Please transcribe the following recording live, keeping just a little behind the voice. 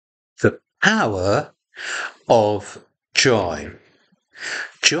power of joy.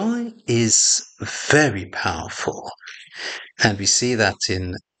 Joy is very powerful, and we see that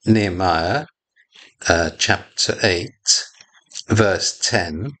in Nehemiah chapter 8, verse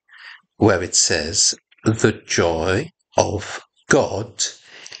 10, where it says, "The joy of God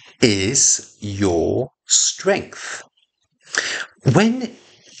is your strength." When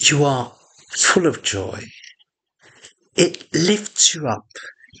you are full of joy, it lifts you up.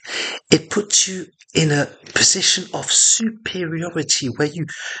 It puts you in a position of superiority where you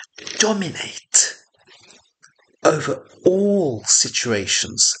dominate over all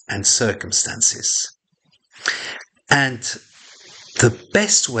situations and circumstances. And the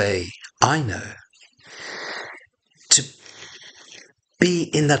best way I know to be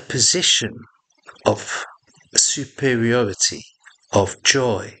in that position of superiority, of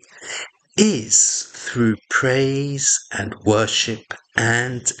joy, is through praise and worship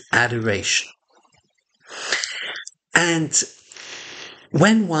and adoration. And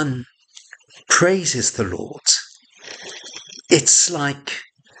when one praises the Lord, it's like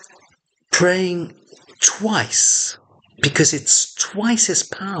praying twice, because it's twice as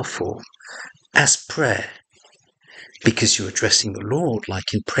powerful as prayer. Because you're addressing the Lord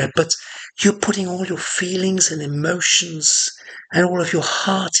like in prayer, but you're putting all your feelings and emotions and all of your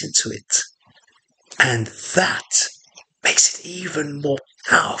heart into it. And that makes it even more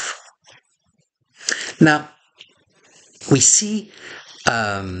powerful. Now, we see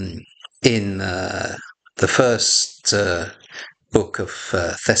in the first book of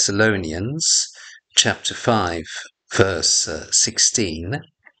Thessalonians, chapter 5, verse 16,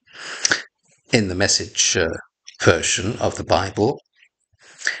 in the Message version of the Bible,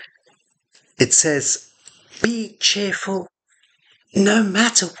 it says, "Be cheerful no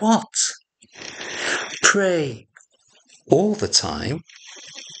matter what. Pray all the time.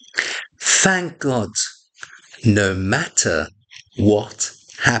 Thank God no matter what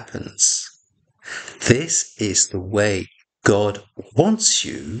happens." This is the way God wants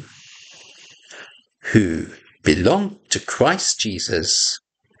you, who belong to Christ Jesus,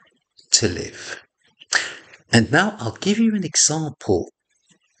 to live. And now I'll give you an example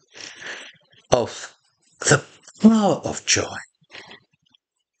of the power of joy.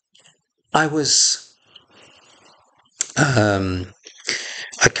 I was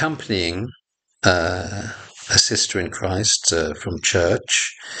accompanying a sister in Christ from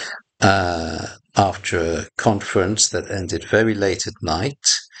church after a conference that ended very late at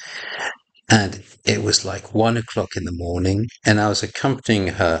night, and it was like 1 o'clock in the morning, and I was accompanying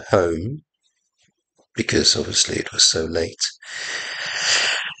her home because obviously it was so late.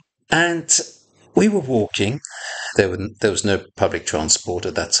 And we were walking. There was no public transport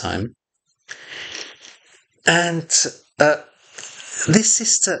at that time. And this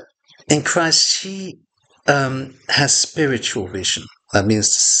sister in Christ, she has spiritual vision. That means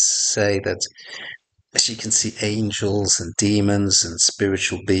to say that she can see angels and demons and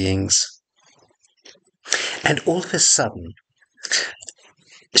spiritual beings. And all of a sudden,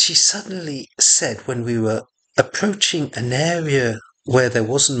 she suddenly said, when we were approaching an area where there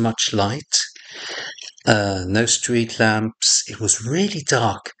wasn't much light, no street lamps, it was really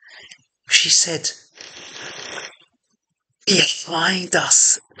dark, she said, "Behind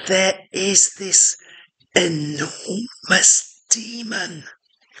us, there is this enormous demon."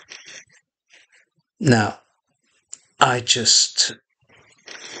 Now, I just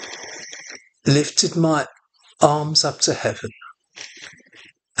lifted my arms up to heaven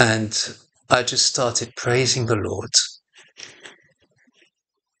and I just started praising the Lord.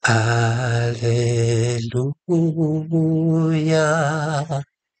 Alleluia.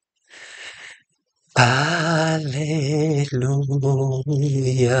 Alleluia.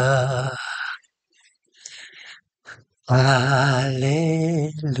 Alleluia.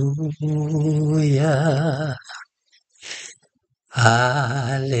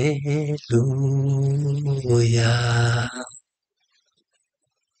 Alleluia.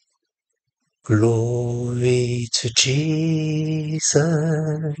 Glory to Jesus.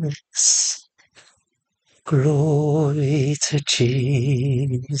 Glory to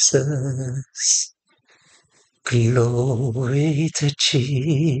Jesus. Glory to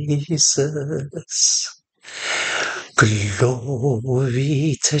Jesus.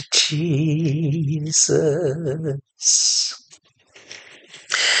 Glory to Jesus.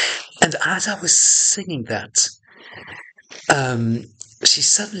 And as I was singing that, she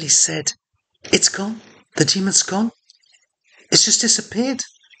suddenly said, "It's gone. The demon's gone. It's just disappeared.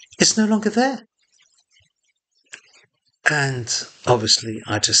 It's no longer there." And obviously,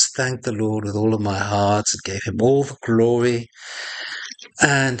 I just thanked the Lord with all of my heart and gave him all the glory.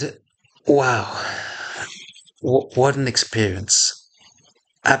 And Wow, what an experience.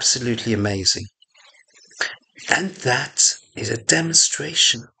 Absolutely amazing. And that is a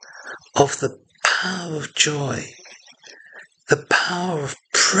demonstration of the power of joy, the power of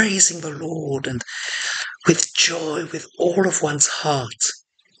praising the Lord and with joy, with all of one's heart.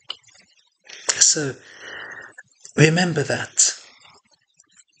 So remember that.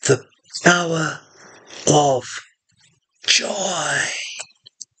 The power of joy.